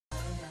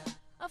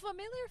A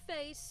familiar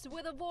face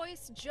with a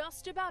voice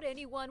just about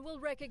anyone will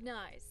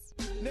recognize.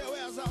 Now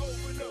as I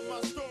open up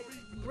my story,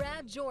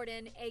 Brad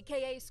Jordan,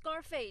 aka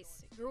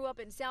Scarface, grew up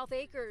in South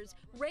Acres,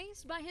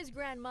 raised by his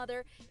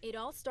grandmother. It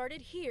all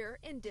started here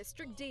in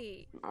District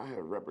D. I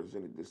have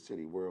represented this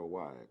city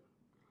worldwide,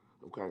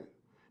 okay?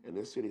 And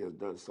this city has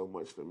done so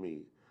much for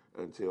me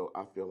until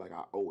I feel like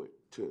I owe it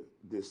to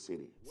this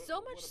city.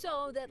 So much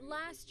so that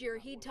last year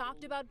he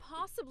talked about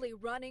possibly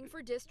running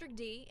for District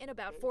D in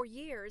about 4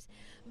 years.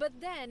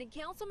 But then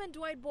Councilman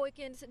Dwight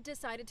Boykins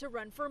decided to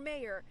run for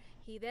mayor.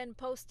 He then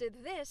posted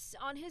this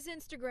on his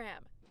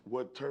Instagram.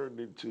 What turned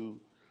into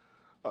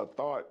a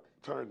thought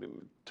turned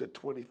into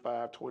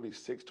 25,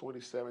 26,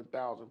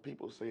 27,000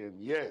 people saying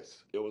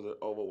yes. It was an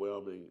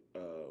overwhelming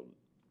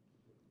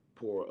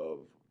pour of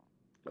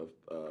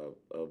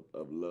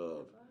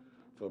love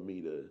for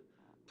me to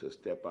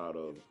step out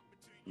of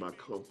my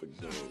comfort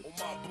zone. on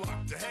my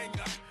block to hang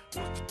out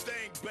was the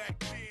thing back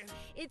then.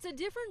 It's a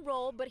different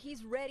role, but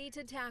he's ready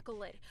to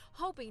tackle it,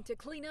 hoping to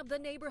clean up the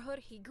neighborhood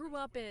he grew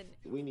up in.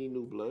 We need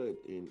new blood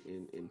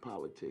in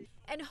politics.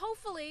 And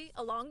hopefully,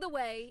 along the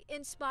way,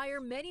 inspire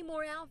many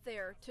more out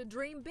there to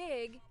dream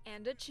big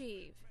and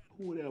achieve.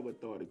 Who would ever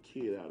thought a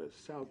kid out of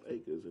South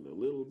Acres in a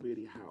little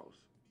bitty house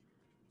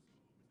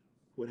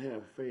would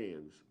have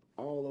fans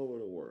all over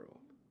the world,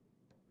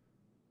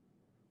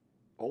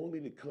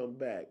 only to come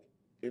back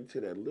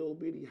into that little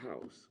bitty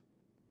house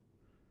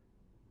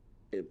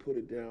and put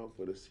it down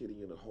for the city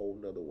in a whole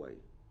nother way.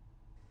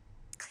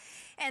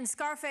 And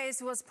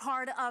Scarface was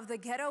part of the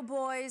Geto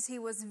Boys. He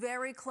was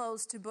very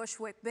close to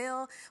Bushwick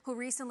Bill, who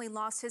recently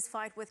lost his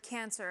fight with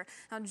cancer.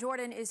 Now,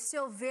 Jordan is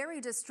still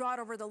very distraught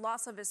over the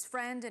loss of his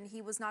friend, and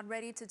he was not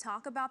ready to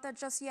talk about that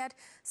just yet,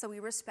 so we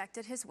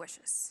respected his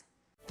wishes.